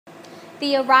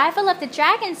The arrival of the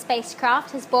Dragon spacecraft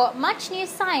has brought much new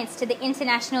science to the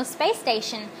International Space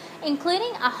Station,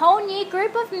 including a whole new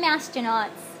group of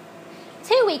Mousetronauts.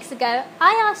 2 weeks ago,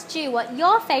 I asked you what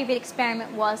your favourite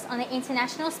experiment was on the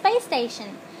International Space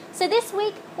Station. So this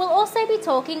week, we'll also be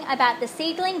talking about the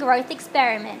seedling growth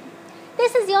experiment.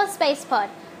 This is your Space Pod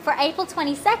for April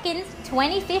 22nd,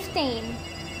 2015.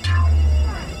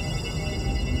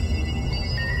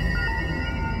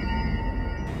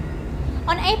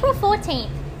 On April 14th,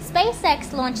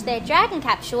 SpaceX launched their Dragon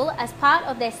capsule as part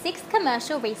of their 6th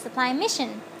commercial resupply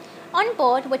mission. On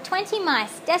board were 20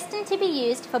 mice destined to be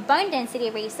used for bone density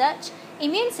research,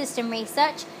 immune system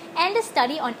research, and a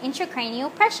study on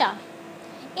intracranial pressure.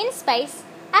 In space,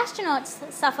 astronauts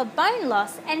suffer bone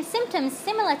loss and symptoms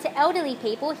similar to elderly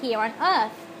people here on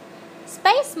Earth.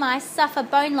 Space mice suffer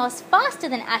bone loss faster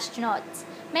than astronauts,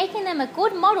 making them a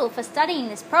good model for studying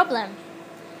this problem.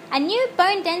 A new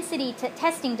bone density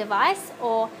testing device,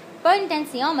 or bone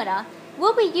densitometer,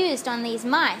 will be used on these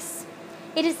mice.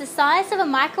 It is the size of a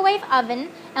microwave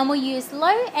oven and will use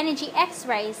low-energy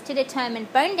X-rays to determine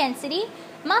bone density,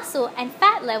 muscle and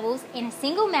fat levels in a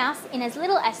single mouse in as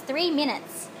little as 3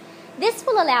 minutes. This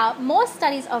will allow more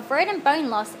studies of rodent bone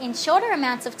loss in shorter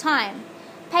amounts of time,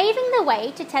 paving the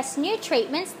way to test new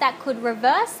treatments that could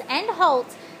reverse and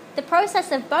halt the process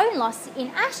of bone loss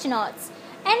in astronauts,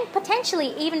 and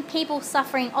potentially even people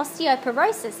suffering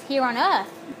osteoporosis here on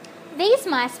Earth. These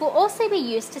mice will also be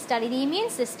used to study the immune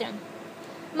system.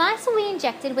 Mice will be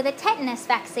injected with a tetanus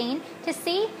vaccine to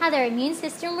see how their immune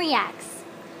system reacts.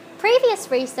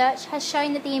 Previous research has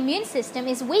shown that the immune system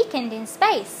is weakened in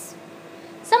space.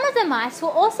 Some of the mice will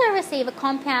also receive a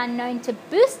compound known to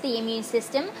boost the immune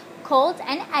system called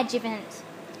an adjuvant.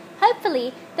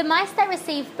 Hopefully, the mice that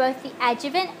receive both the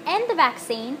adjuvant and the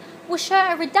vaccine will show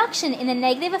a reduction in the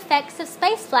negative effects of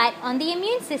spaceflight on the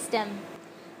immune system.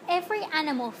 Every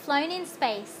animal flown in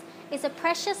space is a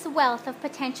precious wealth of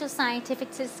potential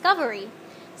scientific discovery,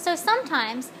 so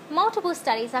sometimes multiple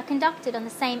studies are conducted on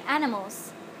the same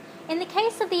animals. In the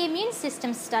case of the immune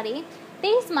system study,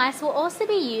 these mice will also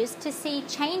be used to see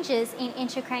changes in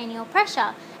intracranial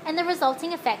pressure and the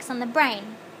resulting effects on the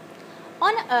brain.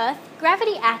 On Earth,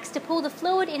 gravity acts to pull the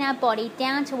fluid in our body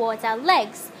down towards our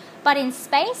legs, but in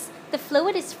space, the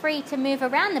fluid is free to move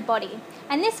around the body,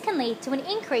 and this can lead to an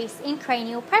increase in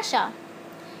cranial pressure.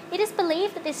 It is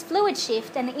believed that this fluid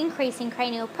shift and the increase in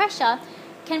cranial pressure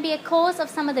can be a cause of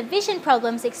some of the vision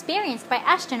problems experienced by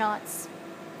astronauts.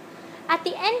 At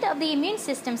the end of the immune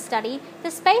system study, the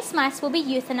space mice will be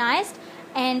euthanized,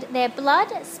 and their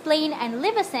blood, spleen, and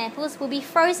liver samples will be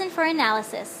frozen for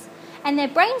analysis, and their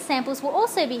brain samples will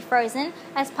also be frozen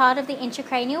as part of the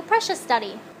intracranial pressure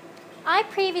study. I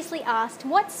previously asked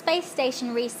what space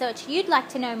station research you'd like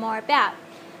to know more about,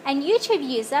 and YouTube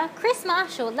user Chris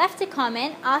Marshall left a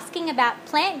comment asking about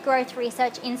plant growth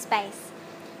research in space.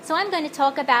 So I'm going to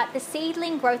talk about the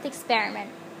seedling growth experiment.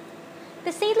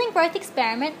 The seedling growth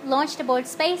experiment launched aboard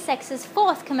SpaceX's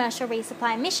 4th commercial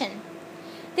resupply mission.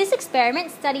 This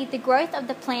experiment studied the growth of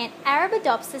the plant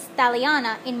Arabidopsis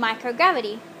thaliana in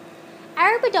microgravity.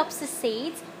 Arabidopsis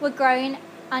seeds were grown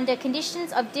under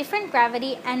conditions of different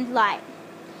gravity and light.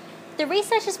 The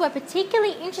researchers were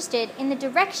particularly interested in the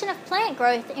direction of plant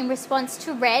growth in response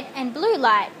to red and blue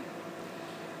light.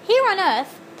 Here on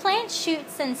Earth, plant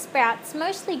shoots and sprouts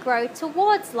mostly grow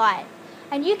towards light,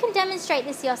 and you can demonstrate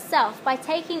this yourself by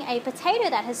taking a potato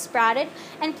that has sprouted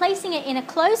and placing it in a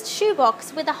closed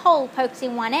shoebox with a hole poked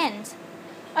in one end.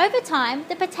 Over time,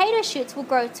 the potato shoots will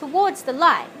grow towards the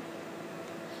light.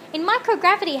 In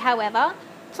microgravity, however,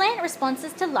 plant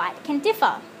responses to light can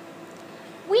differ.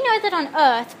 We know that on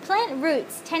Earth, plant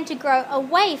roots tend to grow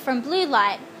away from blue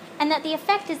light, and that the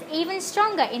effect is even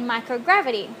stronger in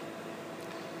microgravity.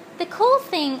 The cool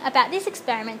thing about this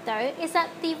experiment, though, is that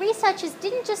the researchers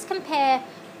didn't just compare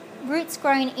roots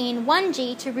grown in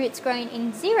 1G to roots grown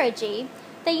in 0G.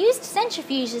 They used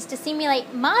centrifuges to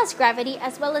simulate Mars gravity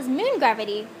as well as Moon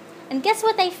gravity. And guess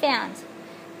what they found?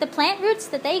 The plant roots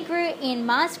that they grew in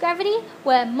Mars gravity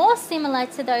were more similar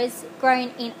to those grown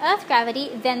in Earth gravity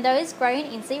than those grown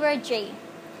in 0G.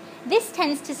 This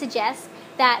tends to suggest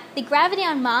that the gravity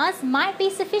on Mars might be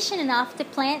sufficient enough for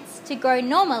plants to grow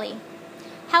normally.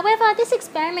 However, this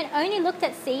experiment only looked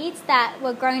at seeds that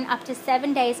were grown up to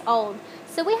 7 days old,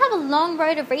 so we have a long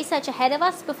road of research ahead of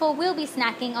us before we'll be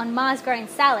snacking on Mars-grown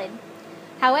salad.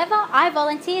 However, I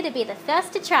volunteer to be the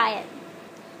first to try it.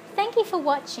 Thank you for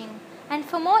watching. And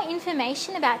for more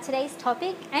information about today's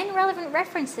topic and relevant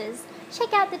references,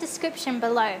 check out the description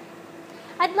below.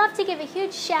 I'd love to give a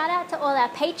huge shout out to all our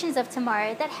patrons of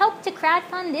tomorrow that helped to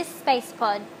crowdfund this space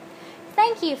pod.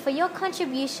 Thank you for your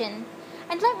contribution.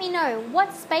 And let me know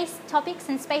what space topics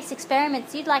and space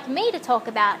experiments you'd like me to talk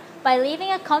about by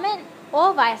leaving a comment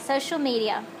or via social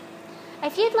media.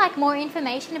 If you'd like more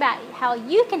information about how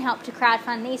you can help to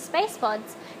crowdfund these space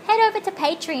pods, head over to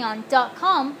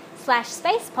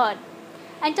patreon.com/spacepod.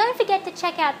 And don't forget to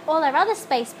check out all our other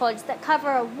space pods that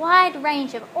cover a wide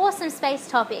range of awesome space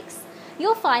topics.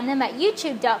 You'll find them at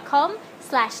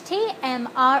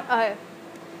youtube.com/TMRO.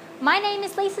 My name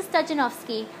is Lisa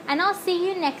Stojanovski, and I'll see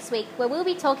you next week where we'll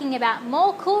be talking about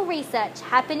more cool research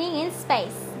happening in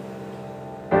space.